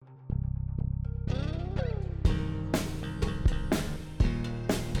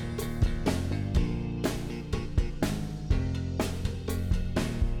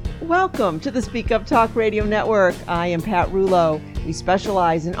Welcome to the Speak Up Talk Radio Network. I am Pat Rulo. We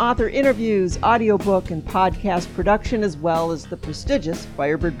specialize in author interviews, audiobook, and podcast production, as well as the prestigious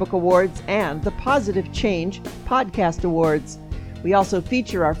Firebird Book Awards and the Positive Change Podcast Awards. We also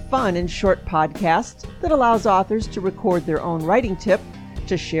feature our fun and short podcast that allows authors to record their own writing tip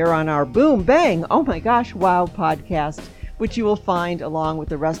to share on our Boom Bang, oh my gosh, wow podcast, which you will find along with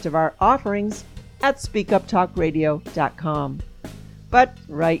the rest of our offerings at speakuptalkradio.com. But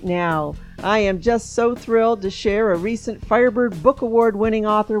right now, I am just so thrilled to share a recent Firebird Book Award winning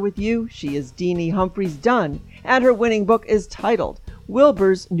author with you. She is Deanie Humphreys Dunn, and her winning book is titled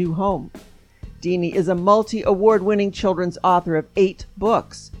Wilbur's New Home. Deanie is a multi-award winning children's author of 8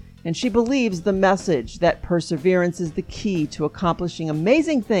 books, and she believes the message that perseverance is the key to accomplishing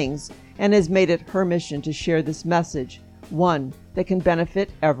amazing things and has made it her mission to share this message, one that can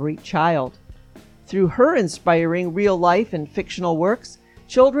benefit every child. Through her inspiring real life and fictional works,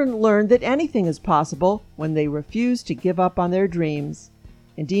 children learn that anything is possible when they refuse to give up on their dreams.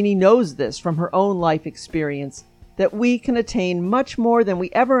 And Deanie knows this from her own life experience, that we can attain much more than we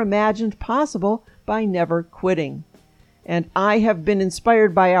ever imagined possible by never quitting. And I have been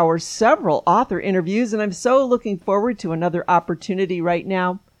inspired by our several author interviews, and I'm so looking forward to another opportunity right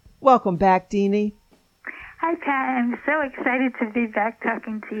now. Welcome back, Deanie. Hi, Pat. I'm so excited to be back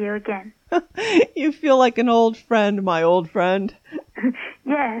talking to you again. You feel like an old friend, my old friend.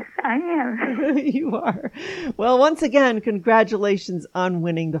 Yes, I am. You are. Well, once again, congratulations on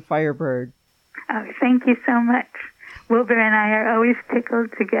winning the Firebird. Oh, thank you so much. Wilbur and I are always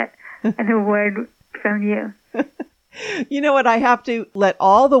tickled to get an award from you. You know what? I have to let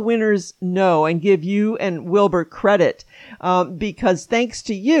all the winners know and give you and Wilbur credit because thanks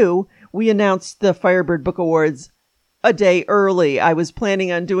to you, we announced the Firebird Book Awards a day early. I was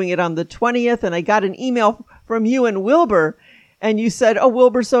planning on doing it on the 20th, and I got an email from you and Wilbur, and you said, "Oh,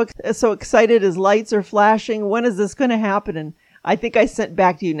 Wilbur's so excited, his lights are flashing. When is this going to happen?" And I think I sent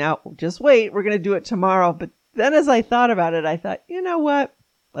back to you, "Now, just wait. We're going to do it tomorrow." But then as I thought about it, I thought, you know what?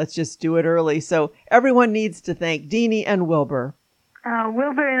 Let's just do it early. So everyone needs to thank Deanie and Wilbur.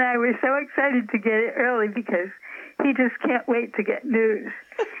 Wilbur and I were so excited to get it early because he just can't wait to get news.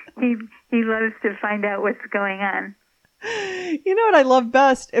 He loves to find out what's going on. You know what I love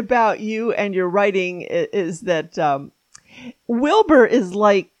best about you and your writing is that Wilbur is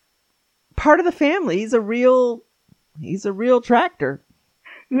like part of the family. He's a real tractor.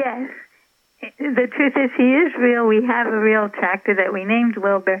 Yes. The truth is he is real. We have a real tractor that we named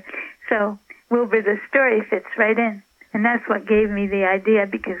Wilbur. So Wilbur, the story fits right in. And that's what gave me the idea,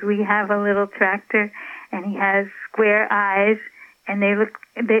 because we have a little tractor and he has square eyes and they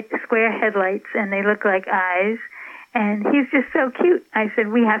square headlights and they look like eyes. And he's just so cute. I said,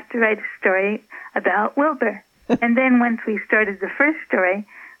 we have to write a story about Wilbur. And then once we started the first story,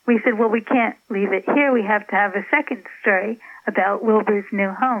 we said, well, we can't leave it here. We have to have a second story about Wilbur's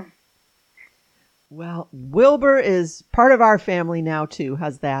new home. Well, Wilbur is part of our family now, too.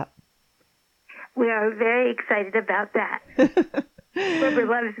 How's that? We are very excited about that. Wilbur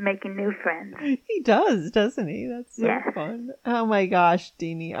loves making new friends. He does, doesn't he? That's so yes. fun. Oh my gosh,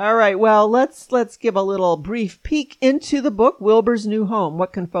 Deanie. All right, well, let's give a little brief peek into the book, Wilbur's New Home.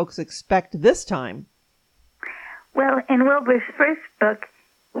 What can folks expect this time? Well, in Wilbur's first book,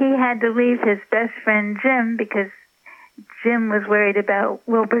 he had to leave his best friend Jim because Jim was worried about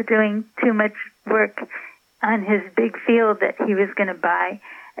Wilbur doing too much work on his big field that he was going to buy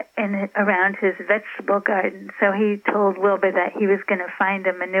and around his vegetable garden. So he told Wilbur that he was going to find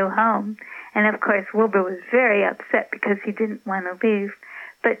him a new home. And of course, Wilbur was very upset because he didn't want to leave.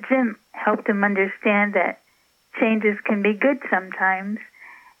 But Jim helped him understand that changes can be good sometimes.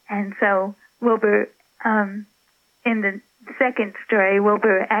 And so Wilbur, in the second story,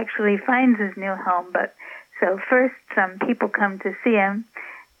 Wilbur actually finds his new home. But so first, some people come to see him.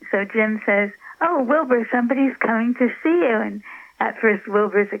 So Jim says, "Oh, Wilbur, somebody's coming to see you." And at first,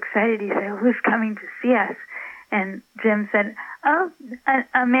 Wilbur's excited. He said, "Who's coming to see us?" And Jim said, "Oh,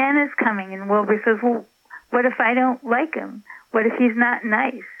 a man is coming." And Wilbur says, "Well, what if I don't like him? What if he's not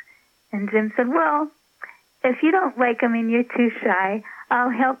nice?" And Jim said, "Well, if you don't like him and you're too shy, I'll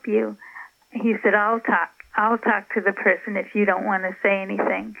help you." He said, I'll talk to the person if you don't want to say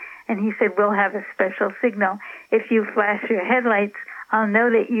anything." And he said, "We'll have a special signal. If you flash your headlights, I'll know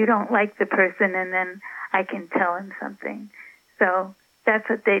that you don't like the person, and then I can tell him something." So that's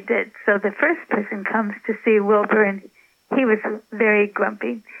what they did. So the first person comes to see Wilbur, and he was very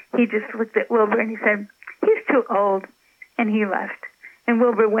grumpy. He just looked at Wilbur and he said, "He's too old," and he left. And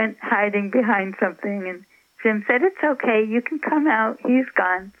Wilbur went hiding behind something, and Jim said, "It's okay, you can come out, he's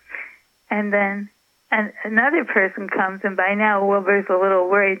gone." And then another person comes, and by now Wilbur's a little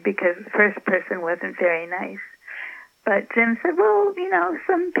worried because the first person wasn't very nice. But Jim said, well,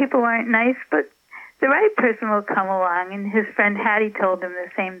 some people aren't nice, but the right person will come along. And his friend Hattie told him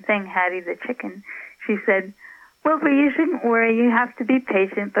the same thing, Hattie the chicken. She said, Wilbur, you shouldn't worry. You have to be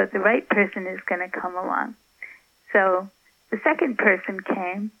patient, but the right person is going to come along. So the second person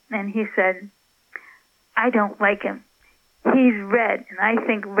came, and he said, I don't like him. He's red, and I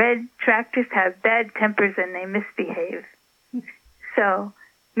think red tractors have bad tempers and they misbehave. So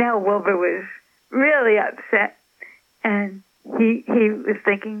now Wilbur was really upset, and he was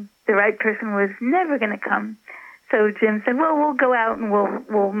thinking the right person was never going to come. So Jim said, well, we'll go out and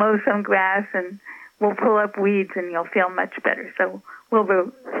we'll mow some grass and we'll pull up weeds and you'll feel much better. So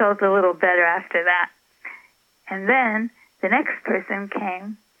Wilbur felt a little better after that. And then the next person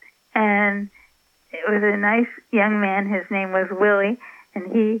came, and it was a nice young man. His name was Willie,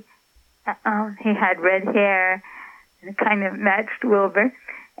 and he had red hair and it kind of matched Wilbur.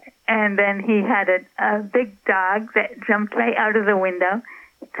 And then he had a big dog that jumped right out of the window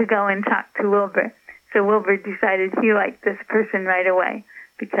to go and talk to Wilbur. So Wilbur decided he liked this person right away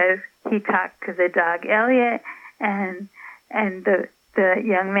because he talked to the dog Elliot and the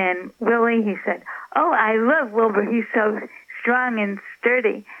young man Willie. He said, oh, I love Wilbur. He's so strong and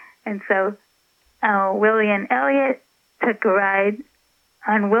sturdy. And so Willie and Elliot took a ride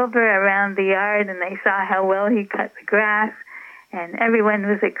on Wilbur around the yard, and they saw how well he cut the grass, and everyone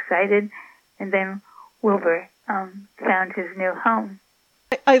was excited. And then Wilbur found his new home.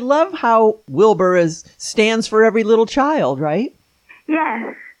 I love how Wilbur stands for every little child, right?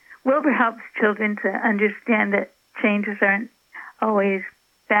 Yes. Wilbur helps children to understand that changes aren't always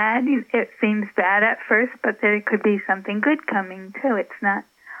bad. It seems bad at first, but there could be something good coming, too. It's not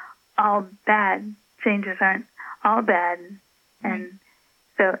all bad. Changes aren't all bad. And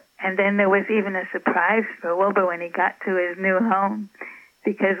then there was even a surprise for Wilbur when he got to his new home,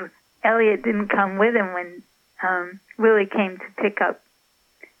 because Elliot didn't come with him when Willie came to pick up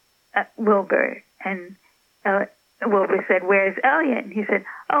Wilbur. And Wilbur said, where's Elliot? And he said,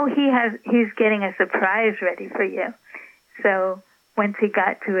 oh, he's getting a surprise ready for you. So once he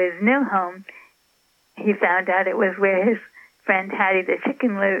got to his new home, he found out it was where his friend Hattie the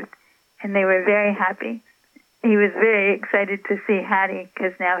chicken lived, and they were very happy. He was very excited to see Hattie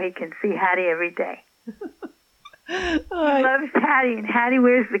because now he can see Hattie every day. He loves Hattie, and Hattie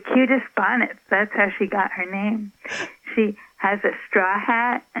wears the cutest bonnets. That's how she got her name. She has a straw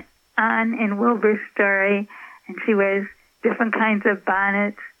hat on in Wilbur's story, and she wears different kinds of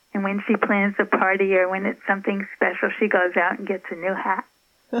bonnets. And when she plans a party or when it's something special, she goes out and gets a new hat.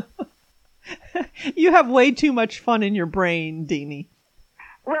 You have way too much fun in your brain, Deanie.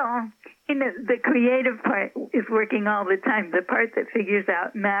 Well, the creative part is working all the time. The part that figures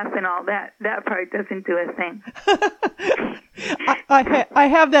out math and all that part doesn't do a thing. I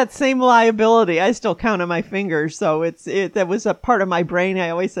have that same liability. I still count on my fingers, so that was a part of my brain. I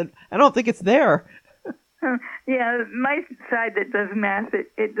always said, I don't think it's there. Yeah, my side that does math,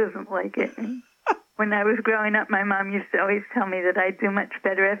 it doesn't like it. When I was growing up, my mom used to always tell me that I'd do much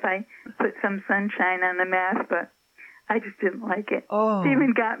better if I put some sunshine on the math, but I just didn't like it. Oh. She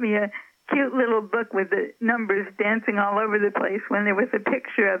even got me a cute little book with the numbers dancing all over the place. When there was a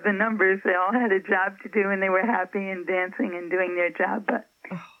picture of the numbers, they all had a job to do, and they were happy and dancing and doing their job, but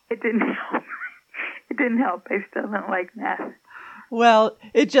it didn't help. It didn't help. I still don't like math. Well,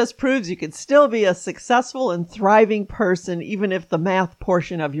 it just proves you can still be a successful and thriving person, even if the math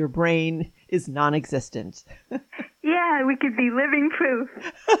portion of your brain is non-existent. Yeah, we could be living proof.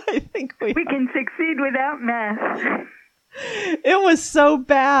 I think we can succeed without math. It was so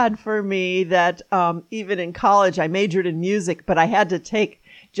bad for me that even in college, I majored in music, but I had to take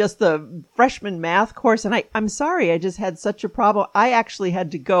just the freshman math course. And I'm sorry, I just had such a problem. I actually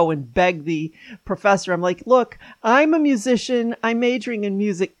had to go and beg the professor. I'm like, look, I'm a musician. I'm majoring in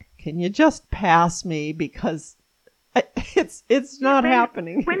music. Can you just pass me? Because it's not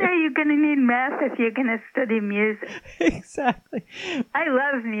happening. When are you going to need math if you're going to study music? Exactly. I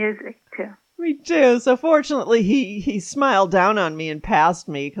love music, too. Me too. So fortunately, he smiled down on me and passed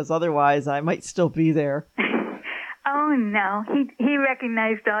me, because otherwise I might still be there. Oh, no. He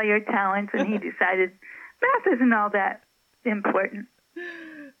recognized all your talents, and he decided math isn't all that important.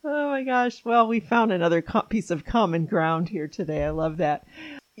 Oh, my gosh. Well, we found another piece of common ground here today. I love that.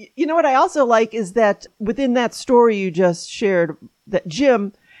 You know what I also like is that within that story you just shared, that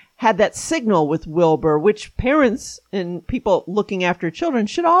Jim had that signal with Wilbur, which parents and people looking after children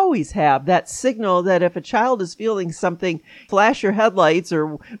should always have, that signal that if a child is feeling something, flash your headlights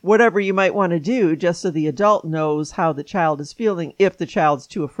or whatever you might want to do, just so the adult knows how the child is feeling if the child's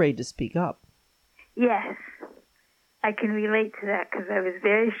too afraid to speak up. Yes, I can relate to that because I was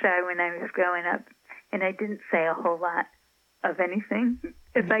very shy when I was growing up, and I didn't say a whole lot of anything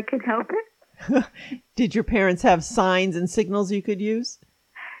if I could help it. Did your parents have signs and signals you could use?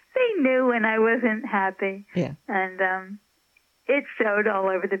 They knew when I wasn't happy. Yeah. And it showed all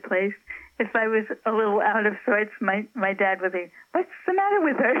over the place. If I was a little out of sorts, my dad would say, "What's the matter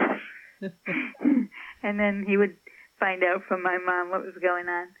with her?" And then he would find out from my mom what was going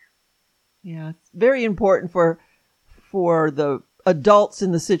on. Yeah, it's very important for the adults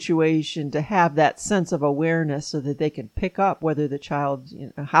in the situation to have that sense of awareness so that they can pick up whether the child,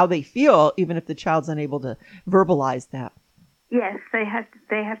 how they feel, even if the child's unable to verbalize that. Yes, they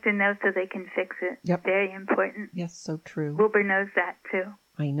have to know so they can fix it. Yep. Very important. Yes, so true. Wilbur knows that too.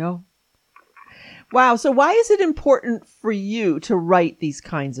 I know. Wow. So why is it important for you to write these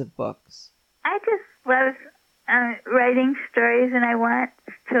kinds of books? I just love writing stories, and I want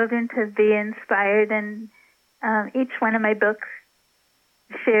children to be inspired. And each one of my books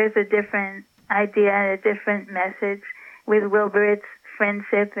shares a different idea and a different message. With Wilbur, it's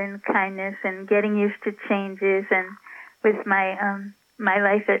friendship and kindness and getting used to changes. And with my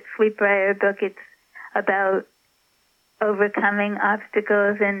Life at Sweetbriar book, it's about overcoming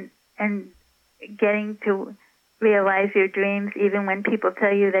obstacles and getting to realize your dreams even when people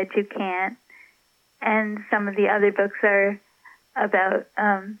tell you that you can't. And some of the other books are about,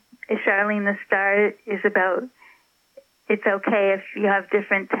 Charlene the Star is about it's okay if you have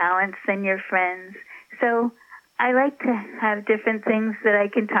different talents than your friends. So I like to have different things that I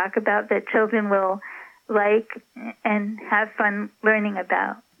can talk about that children will like and have fun learning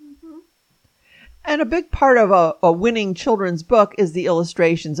about. And a big part of a winning children's book is the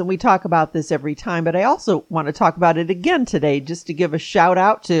illustrations. And we talk about this every time, but I also want to talk about it again today, just to give a shout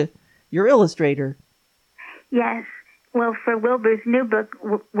out to your illustrator. Yes. Well, for Wilbur's new book,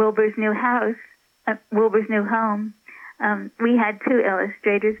 Wilbur's New House, Wilbur's New Home, we had two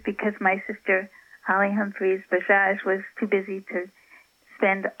illustrators because my sister, Holly Humphreys Bajaj, was too busy to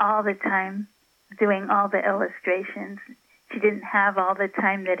spend all the time doing all the illustrations. She didn't have all the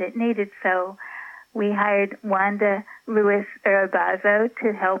time that it needed, so we hired Wanda Lewis Urabazo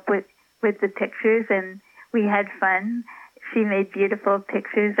to help with the pictures, and we had fun. She made beautiful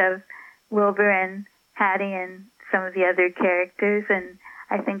pictures of Wilbur and Hattie and some of the other characters, and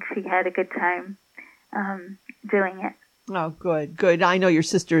I think she had a good time doing it. Oh, good, good. I know your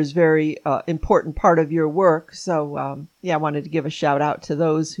sister is a very important part of your work, so I wanted to give a shout out to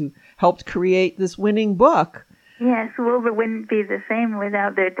those who helped create this winning book. Yes, Wilbur wouldn't be the same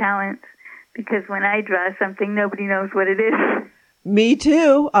without their talents, because when I draw something, nobody knows what it is. Me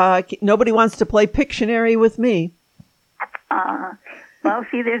too. Nobody wants to play Pictionary with me. Well,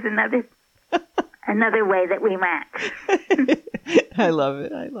 see, there's another way that we match. I love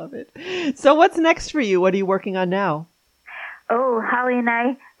it. I love it. So what's next for you? What are you working on now? Oh, Holly and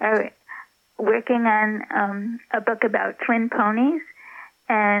I are working on a book about twin ponies,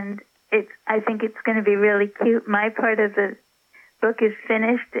 and I think it's going to be really cute. My part of the book is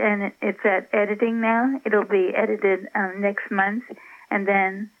finished, and it's at editing now. It'll be edited next month, and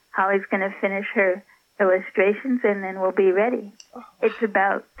then Holly's going to finish her illustrations, and then we'll be ready. It's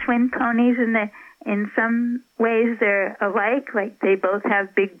about twin ponies, and in some ways they're alike. Like they both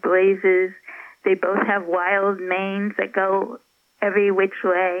have big blazes. They both have wild manes that go every which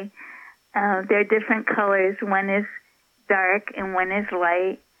way. They're different colors. One is dark and one is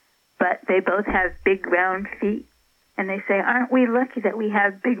light, but they both have big round feet. And they say, aren't we lucky that we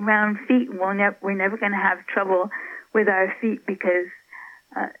have big round feet? We're never going to have trouble with our feet because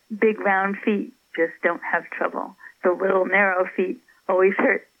big round feet just don't have trouble. The little narrow feet always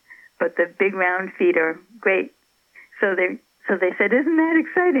hurt, but the big round feet are great. So they said, isn't that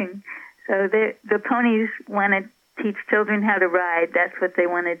exciting? So the ponies want to teach children how to ride. That's what they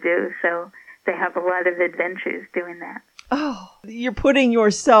want to do. So they have a lot of adventures doing that. Oh, you're putting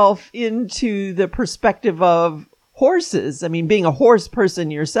yourself into the perspective of horses. I mean, being a horse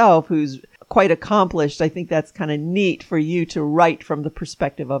person yourself who's quite accomplished, I think that's kind of neat for you to write from the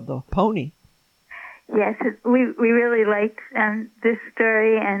perspective of the pony. Yes, we really liked this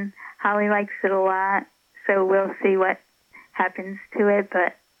story, and Holly likes it a lot. So we'll see what happens to it.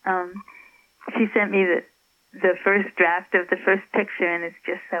 But she sent me the first draft of the first picture, and it's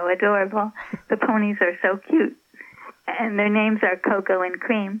just so adorable. The ponies are so cute, and their names are Coco and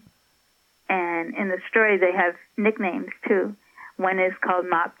Cream. And in the story, they have nicknames, too. One is called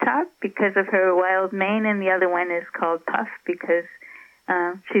Mop Top because of her wild mane, and the other one is called Puff because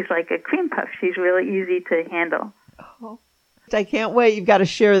she's like a cream puff. She's really easy to handle. Oh, I can't wait. You've got to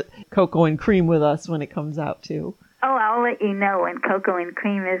share Coco and Cream with us when it comes out, too. Oh, I'll let you know when Coco and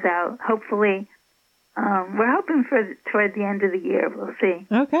Cream is out. Hopefully We're hoping for toward the end of the year. We'll see.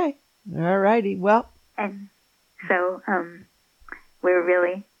 Okay. All righty. Well. And so we're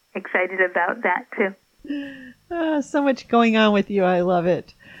really excited about that, too. So much going on with you. I love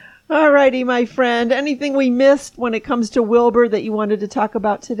it. All righty, my friend. Anything we missed when it comes to Wilbur that you wanted to talk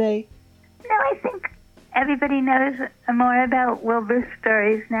about today? No, I think everybody knows more about Wilbur's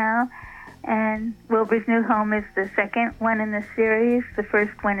stories now. And Wilbur's New Home is the second one in the series. The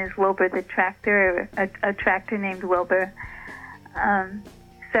first one is Wilbur the Tractor, or a tractor named Wilbur.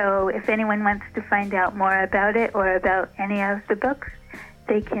 So if anyone wants to find out more about it or about any of the books,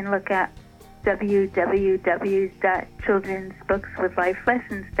 they can look at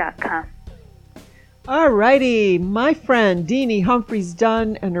www.childrensbookswithlifelessons.com. All righty. My friend Deanie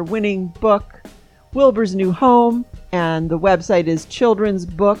Humphreys-Dunn and her winning book, Wilbur's New Home, and the website is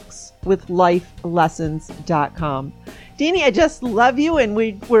childrensbookswithlifelessons.com. Deanie, I just love you, and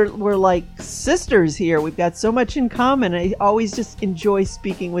we're like sisters here. We've got so much in common. I always just enjoy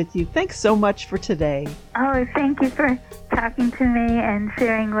speaking with you. Thanks so much for today. Oh, thank you for talking to me and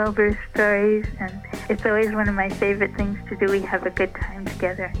sharing Wilbur's stories. And it's always one of my favorite things to do. We have a good time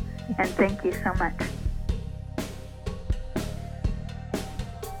together. And thank you so much.